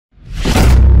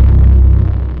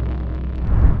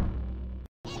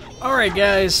Alright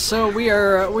guys, so we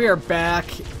are back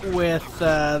with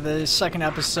the second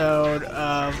episode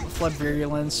of Flood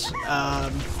Virulence.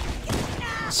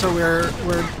 So we're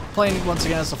playing once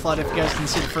again as the Flood. If you guys didn't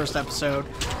see the first episode,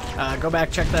 go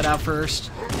back, check that out first.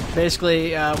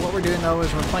 Basically, what we're doing though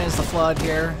is we're playing as the Flood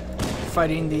here,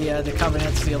 fighting the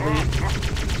Covenants, the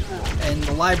Elite, in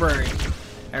the library.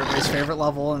 Everybody's favorite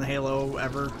level in Halo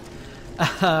ever.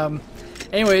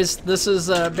 Anyways, this is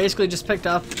basically just picked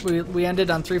up. We ended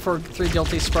on 343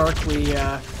 Guilty Spark. We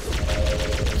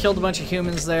killed a bunch of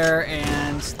humans there,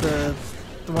 and the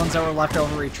ones that were left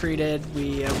over retreated.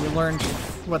 We learned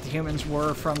what the humans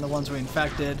were from the ones we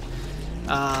infected.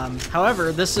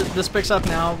 However, this picks up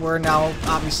now. We're now,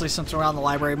 obviously, since we're on the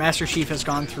library, Master Chief has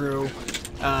gone through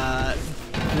the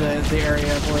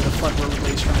area where the Flood were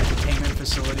released from the containment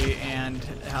facility, and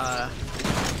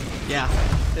yeah,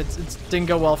 it didn't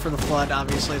go well for the Flood.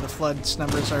 Obviously, the Flood's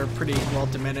numbers are pretty well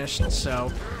diminished, so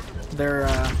they're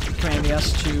commanding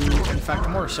us to infect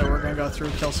more. So we're going to go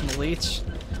through, kill some elites,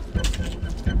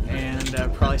 and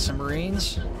probably some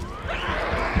Marines.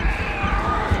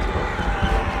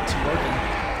 It's working.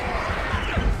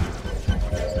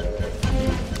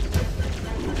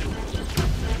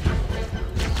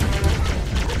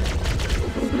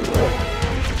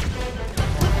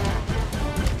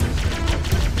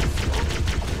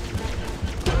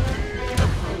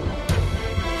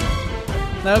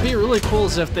 That would be really cool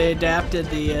is if they adapted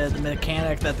the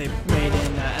mechanic that they made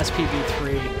in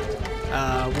SPV3,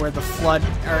 where the Flood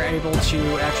are able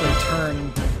to actually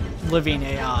turn living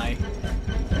AI.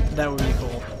 That would be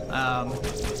cool. I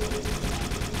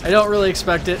don't really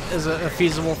expect it as a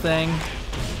feasible thing.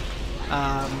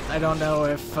 I don't know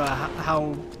if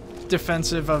how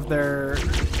defensive of their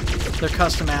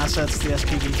custom assets the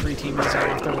SPV3 team is, or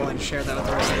if they're willing to share that with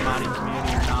the rest of the modding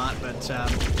community or not, but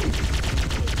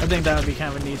I think that would be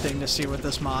kind of a neat thing to see with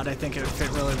this mod. I think it would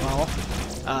fit really well.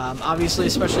 Obviously,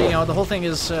 especially, you know, the whole thing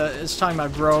is talking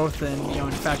about growth and, you know,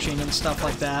 infection and stuff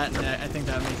like that, and I think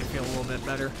that would make it feel a little bit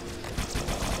better.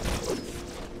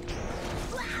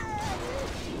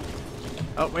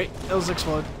 Oh, wait, those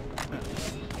explode.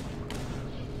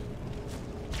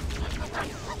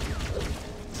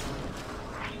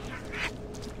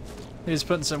 He's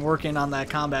putting some work in on that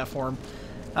combat form.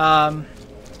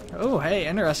 Oh, hey,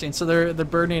 interesting. So they're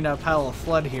burning a pile of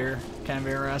Flood here. Kind of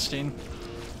interesting.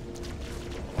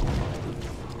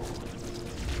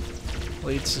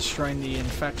 Elites destroying the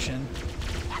infection.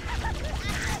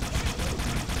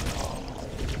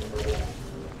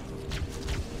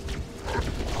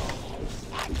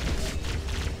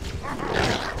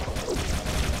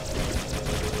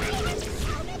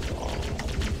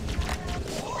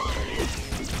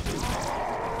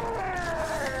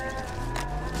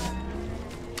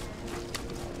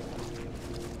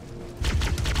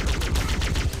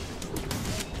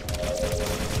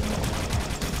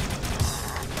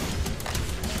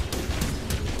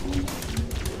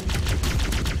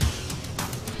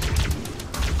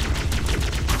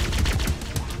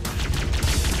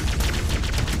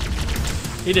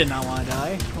 He did not want to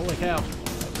die. Holy cow.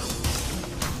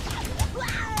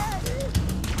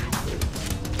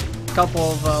 Couple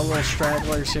of little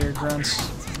stragglers here, grunts.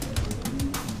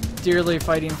 Dearly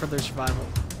fighting for their survival.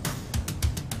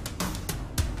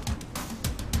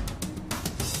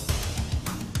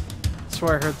 That's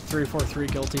where I heard the 343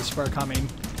 Guilty Spark coming.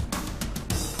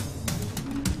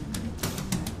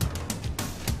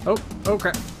 Oh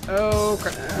crap. Oh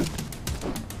crap.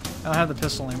 I don't have the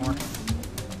pistol anymore.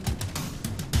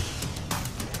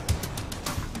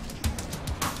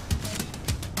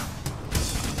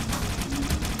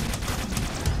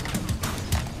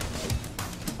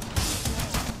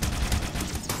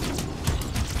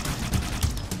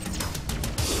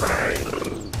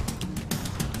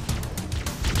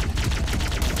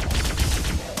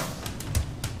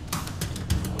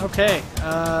 Okay,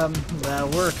 that'll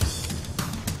work.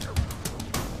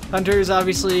 Hunter is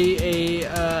obviously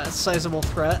a sizable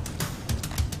threat.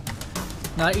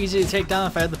 Not easy to take down.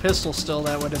 If I had the pistol still,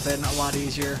 that would have been a lot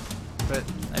easier, but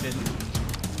I didn't. It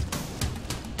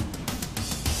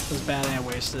was bad and I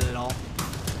wasted it all.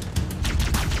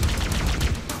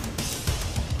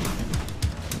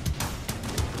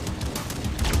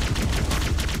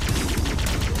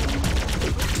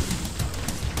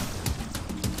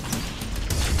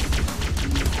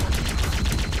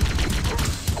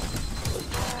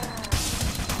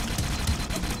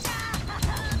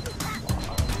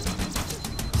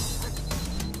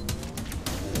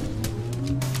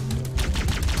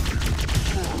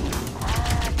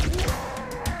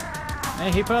 Hey,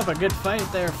 he put up a good fight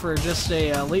there for just a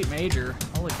elite major.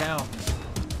 Holy cow.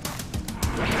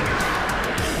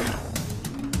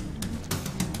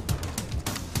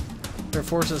 Their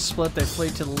forces split, they flee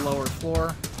to the lower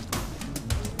floor.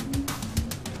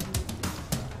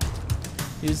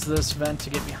 Use this vent to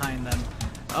get behind them.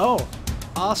 Oh,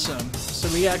 awesome. So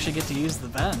we actually get to use the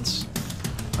vents.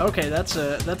 Okay, that's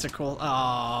a cool... Oh,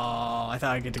 I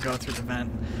thought I'd get to go through the vent.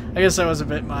 I guess that was a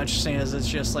bit much, seeing as it's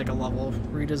just like a level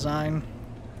redesign.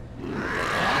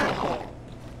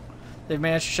 They've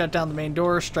managed to shut down the main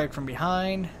door, strike from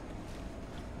behind.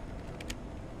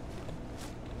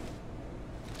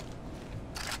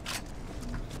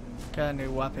 Got a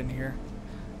new weapon here.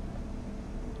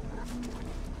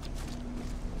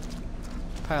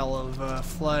 Pile of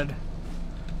flood.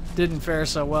 Didn't fare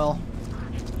so well.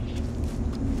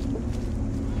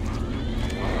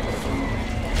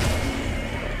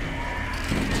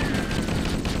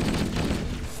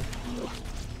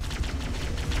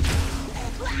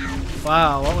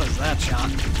 Wow, what was that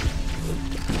shot?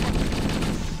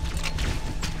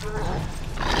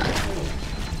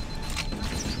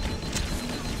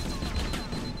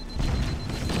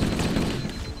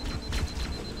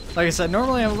 Like I said,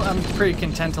 normally I'm pretty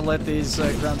content to let these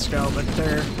grunts go, but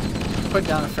they're putting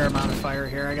down a fair amount of fire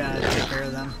here. I gotta take care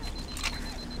of them.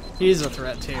 He's a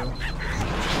threat too.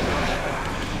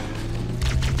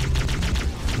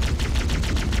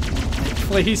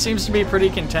 He seems to be pretty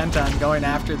content on going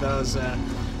after those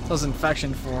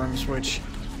infection forms, which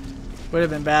would have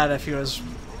been bad if he was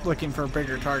looking for a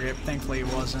bigger target. Thankfully, he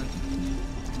wasn't.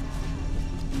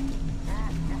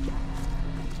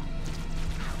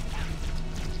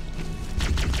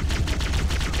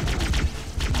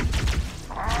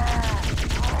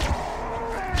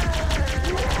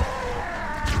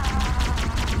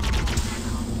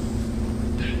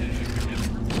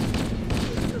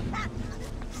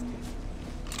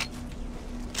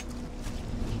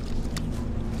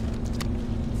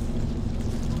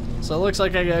 So it looks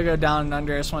like I gotta go down and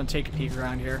under. I just want to take a peek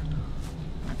around here.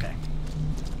 Okay.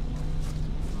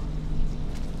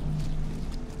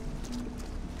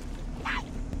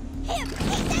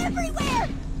 He's everywhere!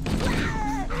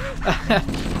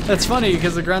 That's funny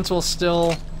because the grunts will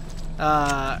still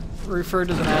refer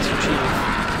to the Master Chief.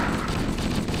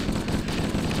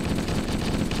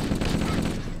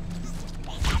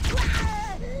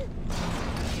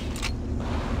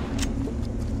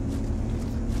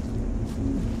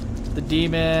 The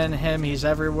demon, him, he's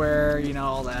everywhere, you know,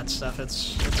 all that stuff.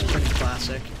 It's pretty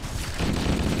classic.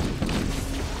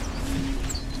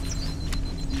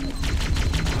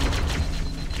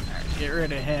 Alright, get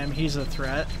rid of him. He's a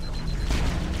threat.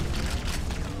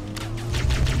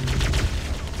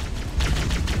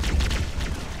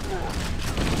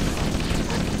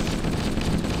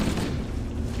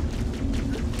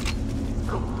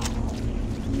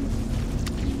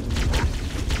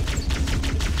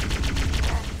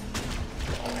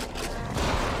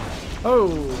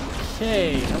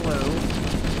 Okay, hello.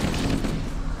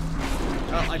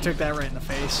 Oh, I took that right in the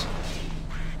face.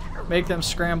 Make them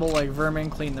scramble like vermin,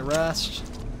 clean the rest.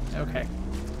 Okay.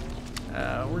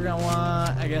 We're gonna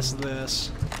want, I guess,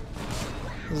 this.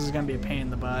 This is gonna be a pain in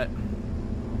the butt.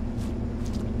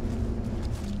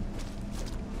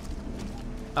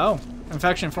 Oh,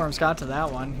 infection forms got to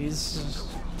that one. He's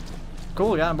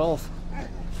cool, got them both.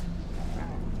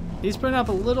 He's putting up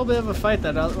a little bit of a fight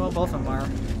that, well, both of them are.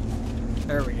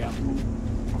 There we go.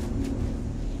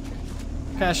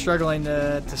 Kind of struggling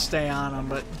to stay on them,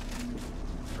 but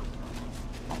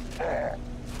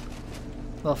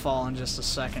they'll fall in just a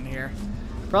second here.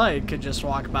 Probably could just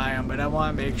walk by them, but I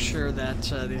want to make sure that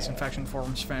these infection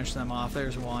forms finish them off.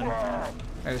 There's one.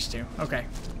 There's two. Okay.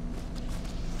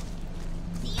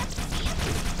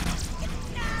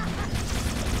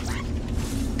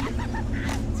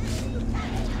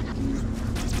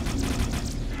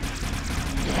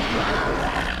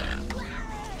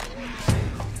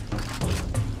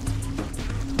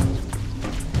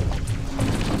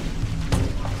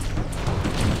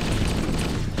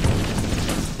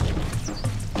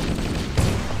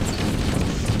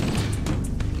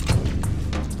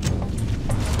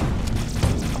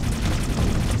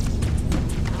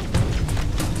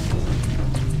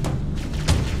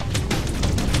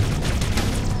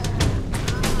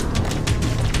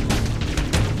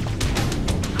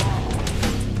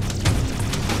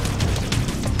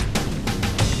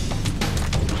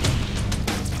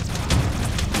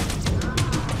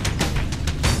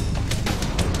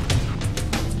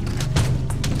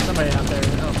 Somebody out there.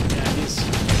 Oh, yeah,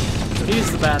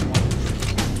 he's the bad one.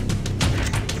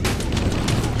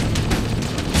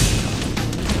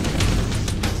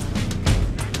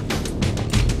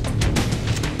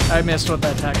 I missed what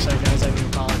that text said, guys. I do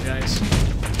apologize.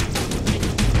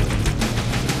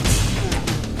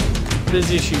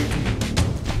 Busy shooting.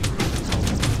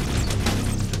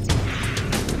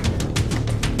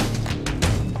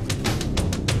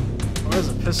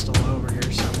 pistol over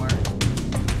here somewhere.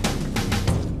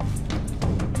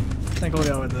 I think we'll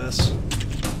go with this.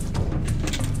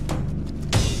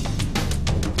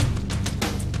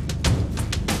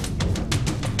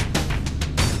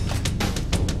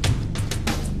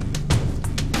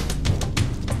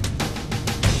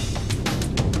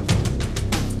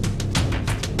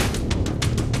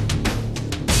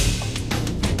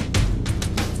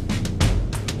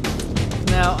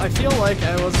 Now, I feel like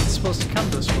I wasn't supposed to come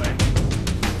this way.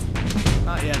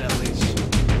 Not yet, at least.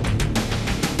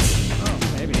 Oh,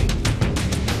 maybe.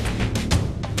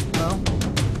 Well.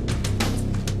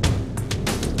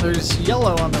 There's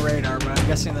yellow on the radar, but I'm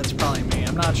guessing that's probably me.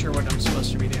 I'm not sure what I'm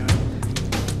supposed to be doing.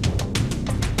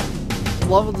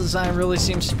 Level design really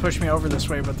seems to push me over this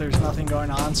way, but there's nothing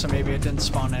going on, so maybe it didn't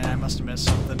spawn in. I must have missed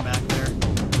something back there.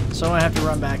 So I'm gonna have to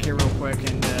run back here real quick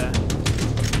and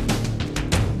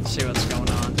see what's going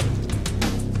on.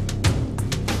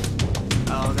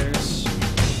 Oh, there's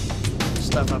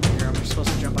stuff up here. I'm supposed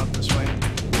to jump up this way.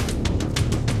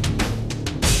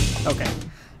 Okay.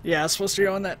 Yeah, I'm supposed to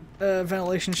go in that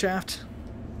ventilation shaft.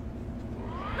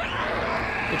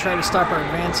 They try to stop our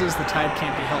advances. The tide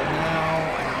can't be held now.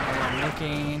 I don't know where I'm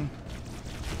looking.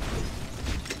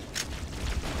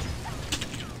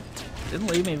 Didn't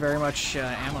leave me very much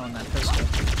ammo in that pistol.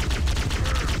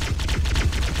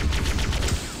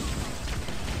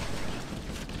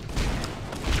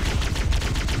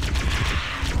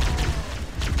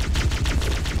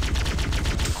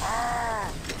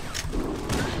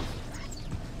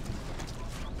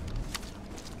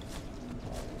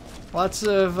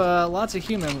 Lots of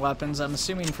human weapons, I'm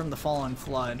assuming from the Fallen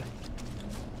Flood.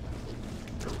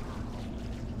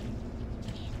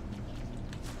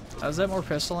 Oh, is that more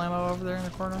pistol ammo over there in the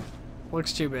corner?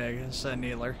 Looks too big. It's a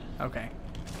needler. Okay.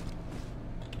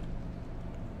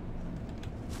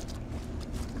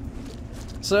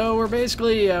 So we're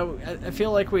basically, I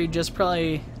feel like we just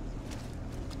probably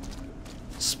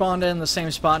spawned in the same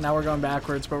spot. Now we're going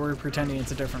backwards, but we're pretending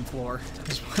it's a different floor.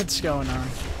 Is what's going on.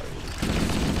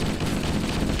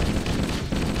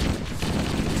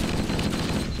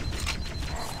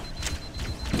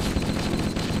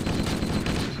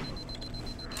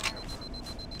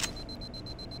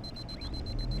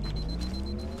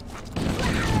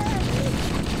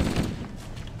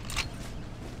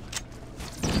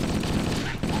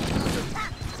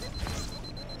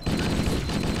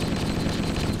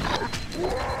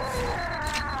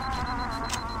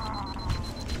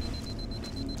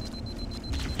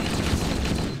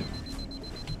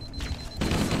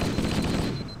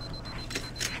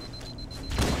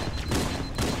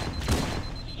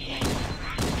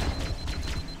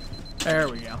 There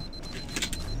we go.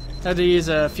 Had to use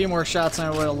a few more shots than I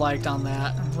would have liked on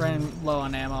that. Ran low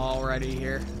on ammo already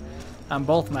here. On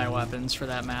both my weapons, for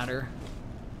that matter.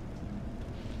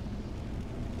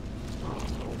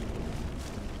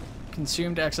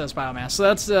 Consumed excess biomass. So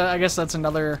that's, I guess that's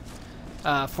another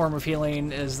form of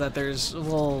healing, is that there's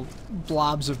little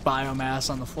blobs of biomass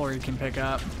on the floor you can pick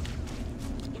up.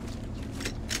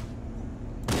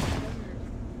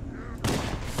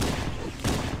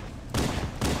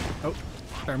 Oh,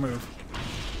 better move.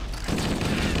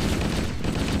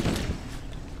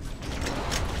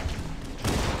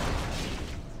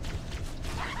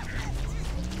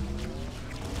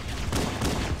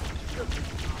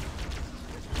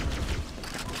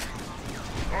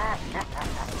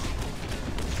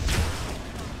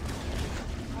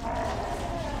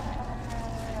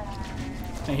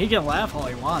 And he can laugh all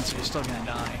he wants, he's still gonna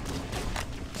die.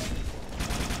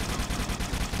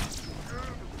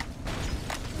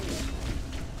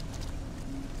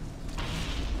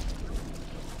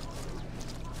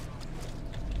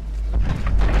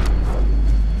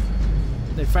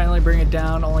 They finally bring it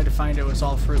down, only to find it was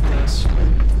all fruitless.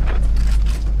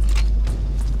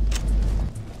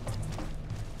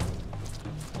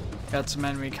 Got some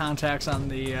enemy contacts on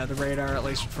the radar, at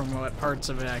least from what parts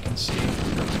of it I can see.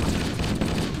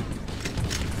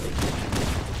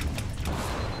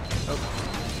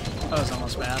 Oh, that was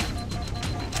almost bad.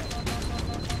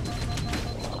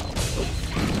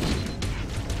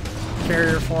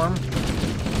 Carrier form.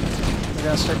 We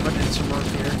gotta start putting in some work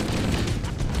here.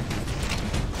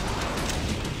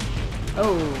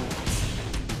 Oh,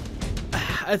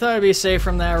 I thought I'd be safe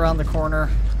from that around the corner.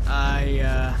 I'm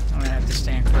gonna have to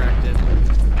stand corrected.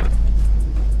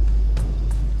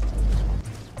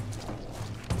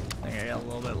 I think I got a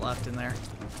little bit left in there.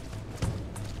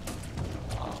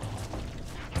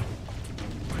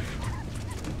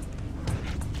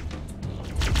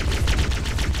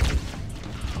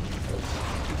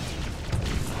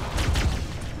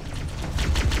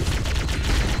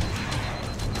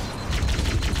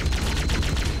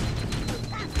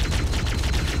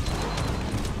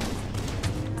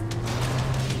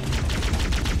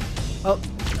 Oh,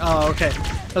 oh, okay.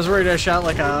 I was worried I shot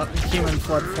like a human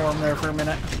flood form there for a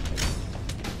minute.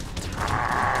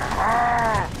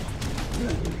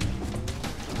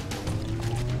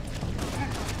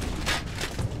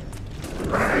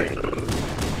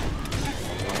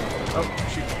 Oh,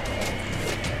 shoot.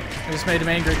 I just made him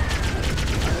angry.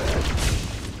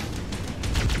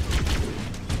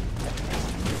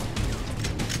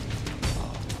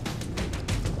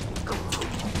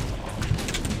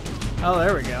 Oh,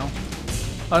 there we go.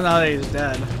 Oh, now that he's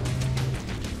dead.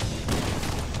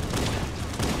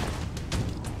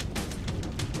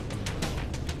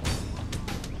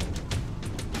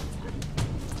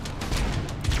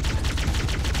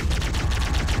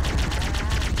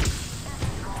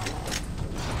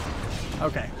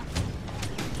 Okay.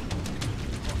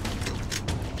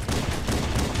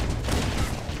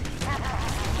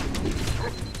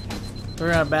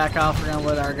 We're gonna back off. We're gonna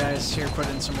let our guys here put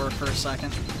in some work for a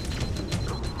second.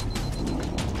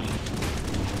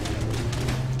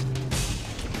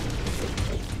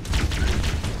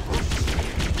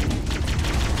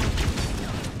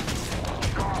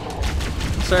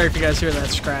 Sorry if you guys hear that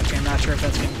scratching. I'm not sure if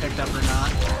that's getting picked up or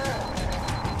not.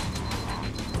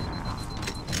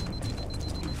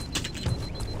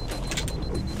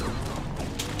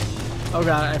 Oh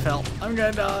god, I fell. I'm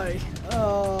gonna die.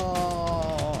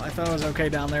 Oh, I thought it was okay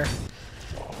down there.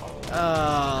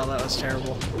 Oh, that was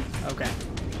terrible. Okay.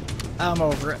 I'm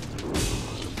over it.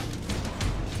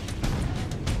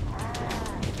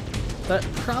 That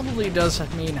probably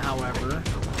doesn't mean, however,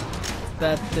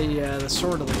 that the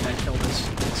sword elite I killed is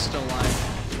still alive.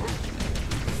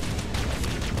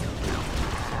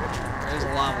 There's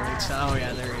a lava leak. Oh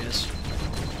yeah, there he is.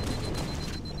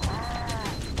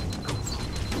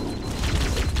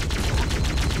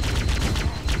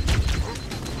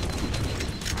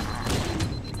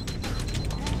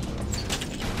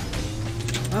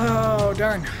 Oh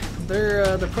darn!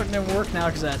 They're putting in work now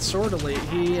because that sword elite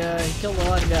he killed a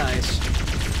lot of guys.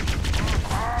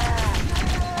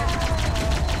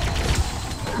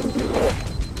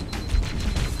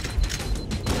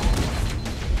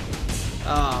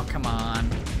 Oh, come on.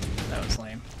 That was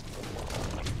lame.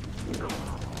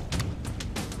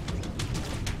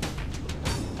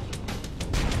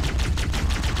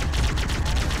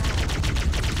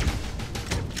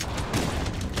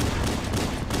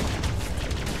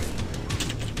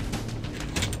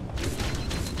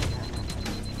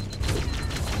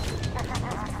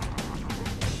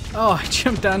 Oh, I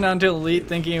jumped down onto elite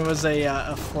thinking it was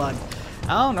a flood.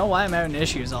 I don't know why I'm having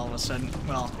issues all of a sudden.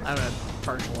 Well, I have a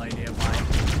partial idea why.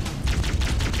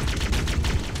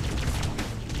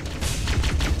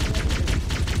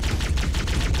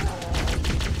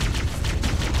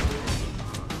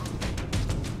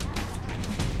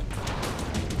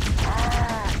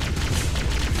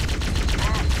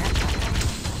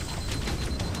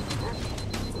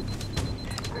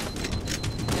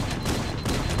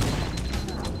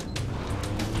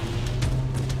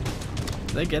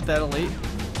 Did they get that elite?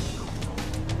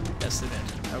 Yes, they did.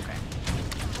 Okay.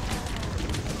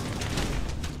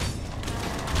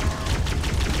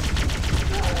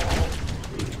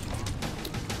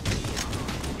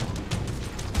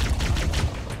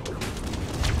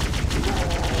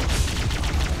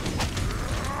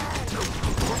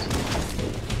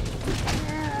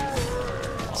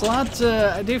 It's a lot.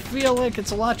 I do feel like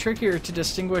it's a lot trickier to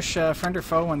distinguish friend or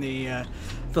foe when the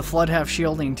flood have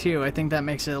shielding too. I think that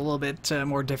makes it a little bit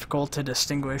more difficult to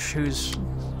distinguish who's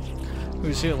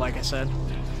who, like I said.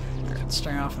 Alright,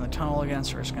 starting off in the tunnel again,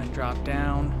 so we're just going to drop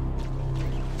down.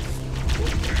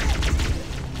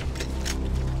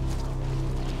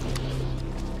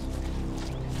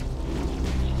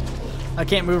 I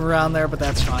can't move around there, but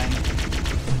that's fine.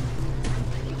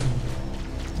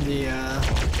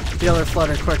 The other flood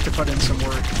are quick to put in some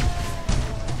work.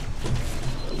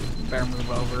 Better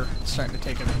move over. It's starting to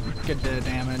take a good bit of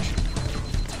damage.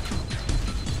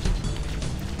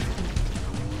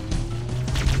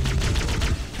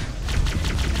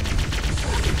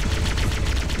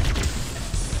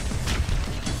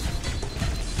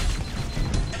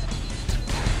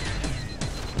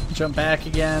 Jump back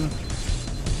again.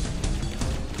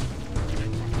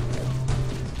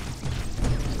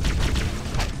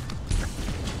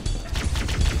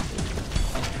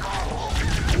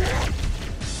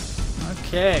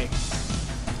 Okay.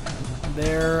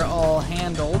 They're all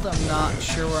handled. I'm not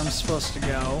sure where I'm supposed to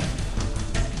go.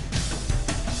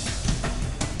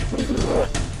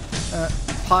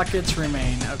 Pockets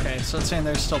remain. Okay, so it's saying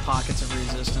there's still pockets of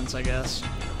resistance, I guess.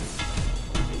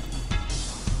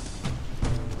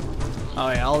 Oh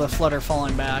yeah, all the flood are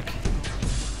falling back.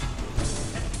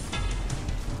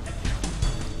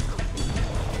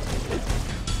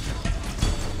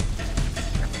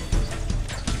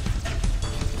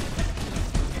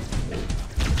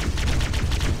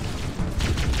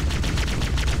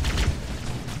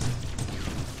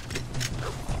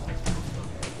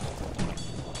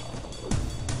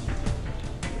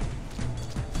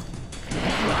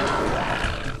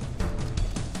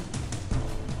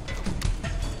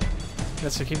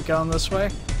 guess I keep going this way.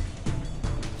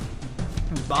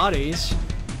 Bodies.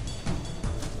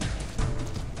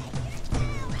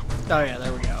 Oh yeah,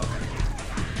 there we go.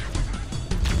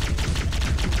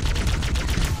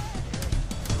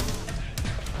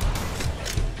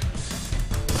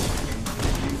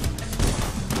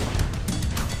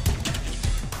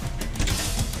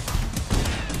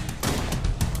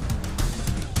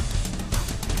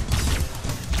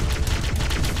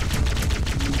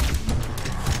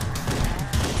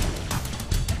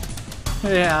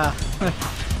 Yeah.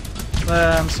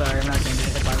 I'm sorry, I'm not gonna get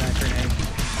hit by that grenade.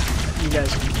 You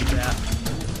guys can keep that.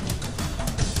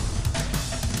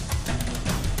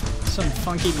 Some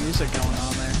funky music going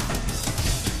on there.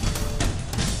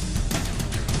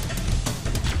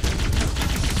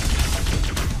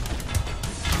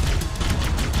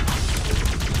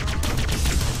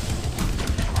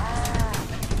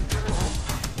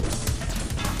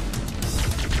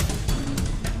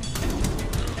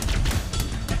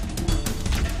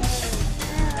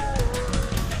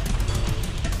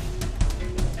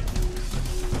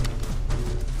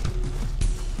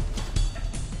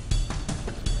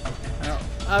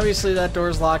 Obviously that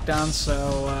door's locked down,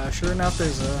 so sure enough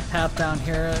there's a path down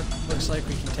here. It looks like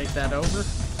we can take that over. A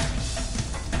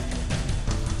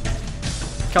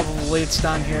couple of elites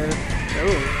down here.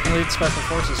 Oh, elite special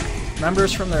forces.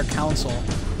 Members from their council.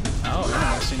 Oh,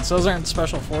 interesting. So those aren't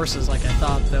special forces like I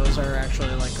thought. Those are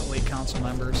actually like elite council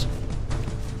members.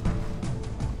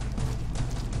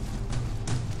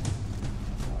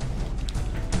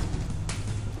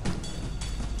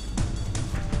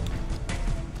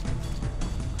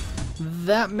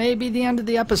 That may be the end of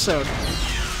the episode.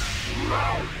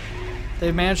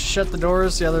 They've managed to shut the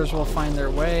doors. The others will find their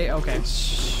way. Okay.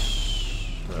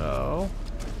 So,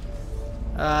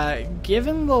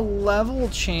 given the level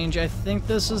change, I think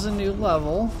this is a new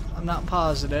level. I'm not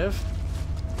positive.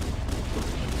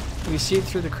 We see it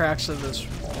through the cracks of this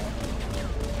wall.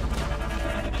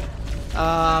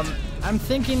 I'm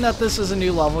thinking that this is a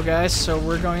new level, guys. So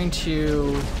we're going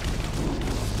to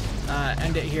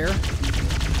end it here.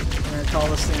 We're gonna call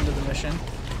this the end of the mission,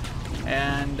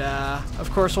 and of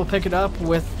course we'll pick it up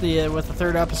with the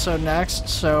third episode next.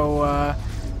 So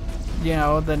you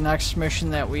know, the next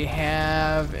mission that we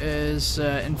have is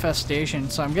infestation.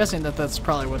 So I'm guessing that that's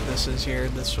probably what this is here.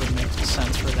 This would make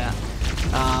sense for that.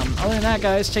 Other than that,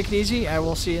 guys, take it easy. I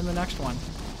will see you in the next one.